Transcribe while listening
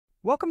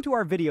Welcome to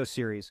our video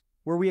series,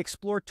 where we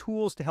explore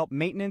tools to help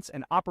maintenance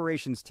and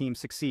operations teams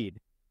succeed.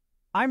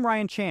 I'm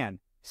Ryan Chan,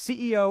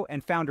 CEO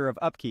and founder of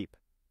UpKeep.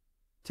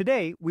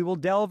 Today, we will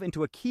delve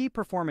into a key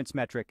performance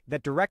metric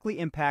that directly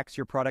impacts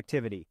your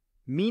productivity,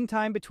 mean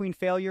time between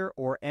failure,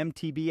 or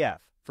MTBF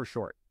for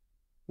short.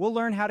 We'll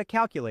learn how to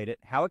calculate it,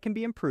 how it can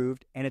be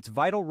improved, and its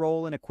vital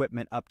role in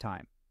equipment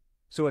uptime.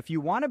 So if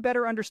you want to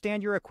better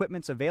understand your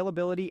equipment's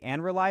availability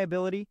and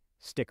reliability,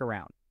 stick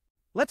around.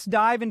 Let's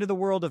dive into the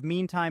world of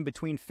mean time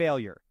between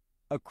failure,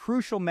 a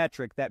crucial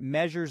metric that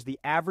measures the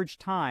average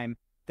time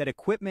that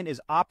equipment is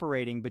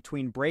operating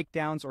between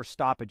breakdowns or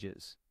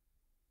stoppages.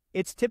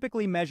 It's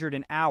typically measured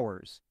in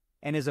hours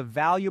and is a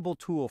valuable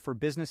tool for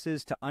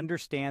businesses to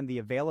understand the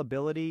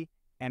availability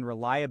and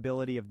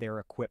reliability of their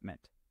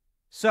equipment.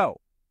 So,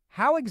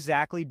 how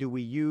exactly do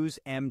we use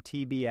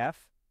MTBF?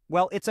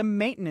 Well, it's a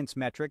maintenance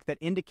metric that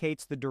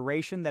indicates the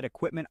duration that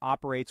equipment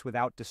operates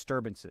without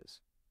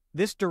disturbances.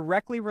 This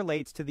directly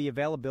relates to the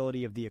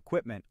availability of the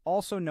equipment,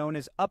 also known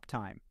as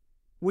uptime,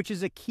 which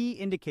is a key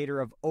indicator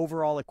of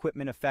overall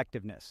equipment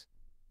effectiveness.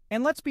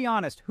 And let's be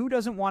honest, who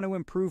doesn't want to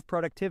improve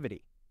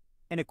productivity?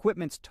 An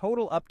equipment's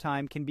total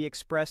uptime can be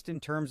expressed in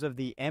terms of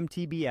the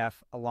MTBF,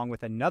 along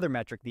with another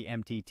metric, the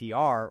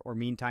MTTR, or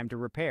mean time to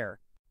repair.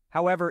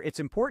 However, it's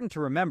important to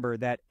remember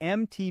that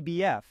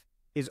MTBF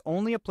is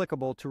only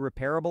applicable to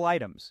repairable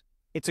items.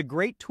 It's a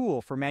great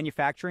tool for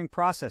manufacturing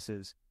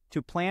processes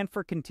to plan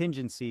for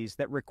contingencies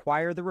that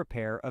require the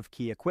repair of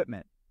key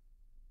equipment.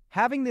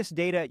 Having this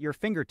data at your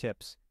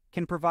fingertips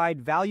can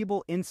provide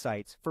valuable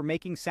insights for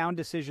making sound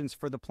decisions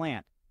for the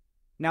plant.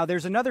 Now,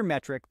 there's another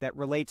metric that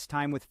relates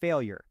time with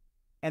failure,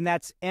 and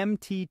that's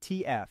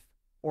MTTF,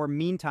 or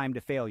mean time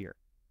to failure.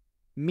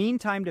 Mean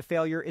time to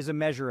failure is a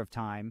measure of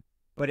time,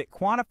 but it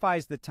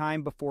quantifies the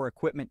time before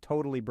equipment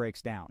totally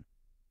breaks down.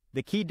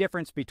 The key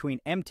difference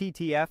between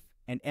MTTF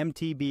and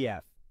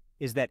MTBF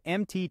is that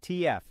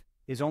MTTF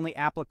is only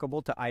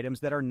applicable to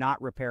items that are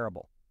not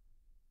repairable.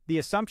 The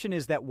assumption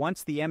is that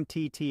once the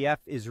MTTF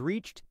is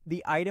reached,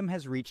 the item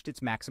has reached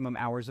its maximum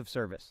hours of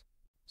service.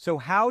 So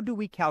how do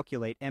we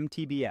calculate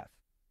MTBF?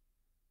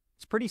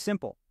 It's pretty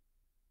simple.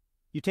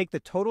 You take the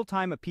total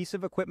time a piece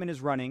of equipment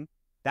is running,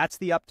 that's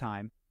the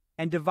uptime,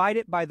 and divide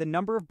it by the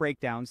number of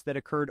breakdowns that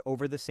occurred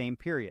over the same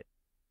period.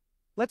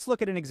 Let's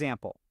look at an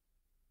example.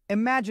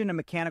 Imagine a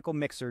mechanical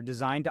mixer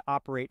designed to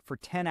operate for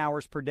 10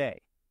 hours per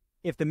day.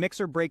 If the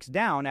mixer breaks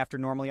down after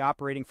normally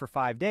operating for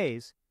 5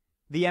 days,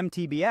 the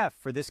MTBF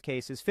for this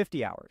case is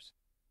 50 hours.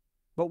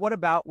 But what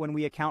about when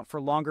we account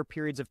for longer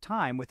periods of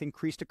time with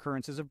increased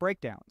occurrences of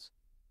breakdowns?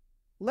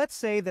 Let's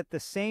say that the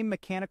same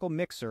mechanical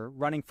mixer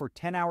running for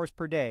 10 hours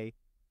per day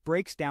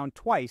breaks down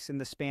twice in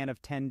the span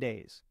of 10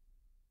 days.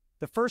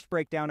 The first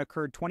breakdown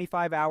occurred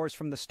 25 hours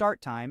from the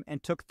start time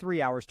and took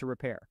 3 hours to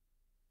repair.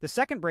 The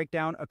second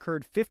breakdown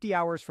occurred 50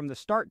 hours from the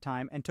start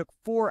time and took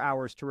 4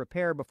 hours to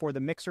repair before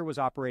the mixer was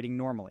operating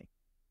normally.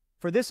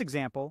 For this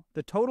example,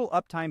 the total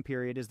uptime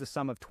period is the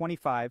sum of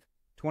 25,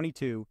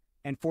 22,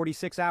 and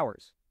 46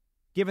 hours.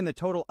 Given the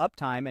total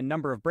uptime and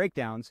number of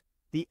breakdowns,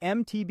 the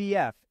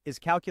MTBF is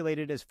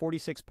calculated as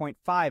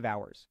 46.5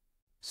 hours.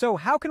 So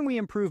how can we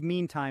improve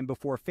mean time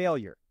before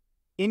failure?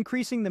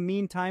 Increasing the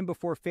mean time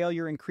before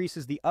failure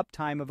increases the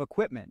uptime of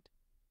equipment.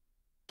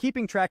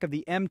 Keeping track of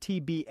the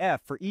MTBF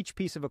for each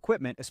piece of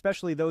equipment,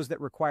 especially those that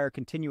require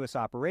continuous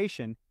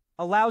operation,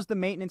 allows the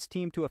maintenance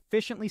team to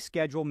efficiently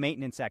schedule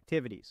maintenance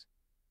activities.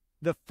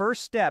 The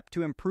first step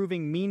to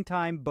improving mean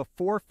time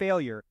before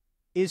failure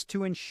is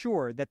to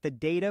ensure that the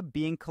data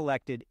being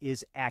collected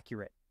is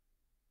accurate.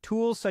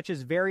 Tools such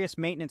as various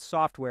maintenance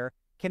software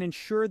can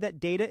ensure that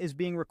data is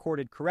being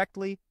recorded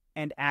correctly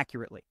and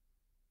accurately.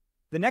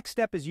 The next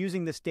step is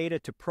using this data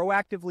to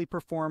proactively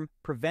perform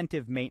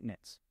preventive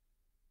maintenance.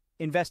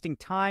 Investing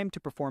time to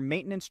perform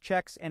maintenance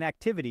checks and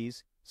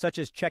activities, such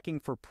as checking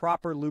for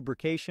proper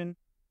lubrication,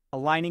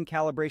 aligning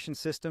calibration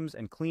systems,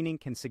 and cleaning,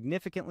 can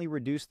significantly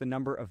reduce the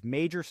number of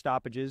major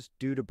stoppages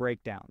due to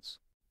breakdowns.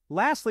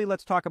 Lastly,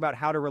 let's talk about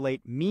how to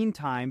relate mean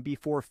time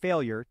before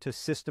failure to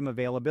system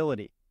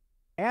availability.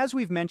 As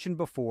we've mentioned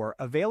before,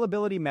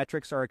 availability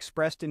metrics are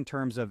expressed in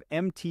terms of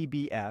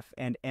MTBF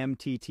and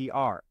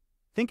MTTR.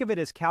 Think of it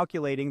as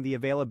calculating the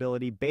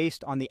availability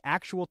based on the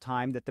actual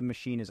time that the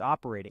machine is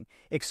operating,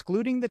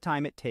 excluding the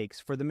time it takes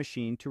for the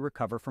machine to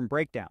recover from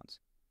breakdowns.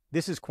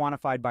 This is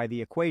quantified by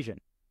the equation: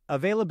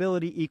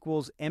 availability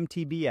equals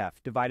MTBF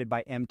divided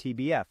by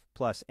MTBF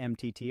plus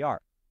MTTR.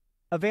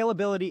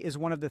 Availability is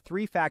one of the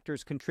 3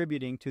 factors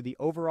contributing to the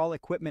overall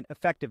equipment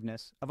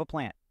effectiveness of a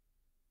plant.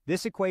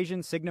 This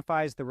equation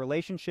signifies the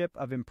relationship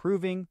of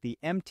improving the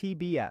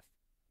MTBF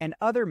and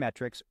other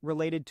metrics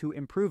related to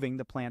improving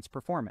the plant's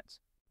performance.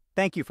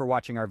 Thank you for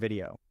watching our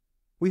video.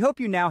 We hope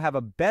you now have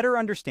a better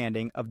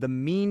understanding of the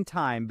mean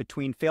time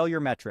between failure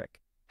metric,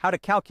 how to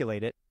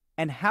calculate it,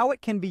 and how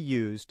it can be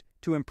used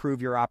to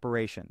improve your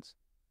operations.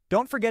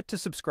 Don't forget to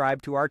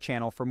subscribe to our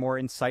channel for more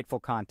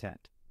insightful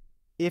content.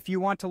 If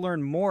you want to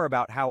learn more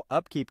about how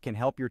UpKeep can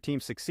help your team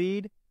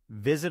succeed,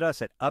 visit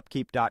us at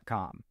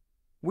upkeep.com.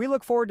 We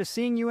look forward to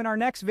seeing you in our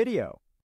next video.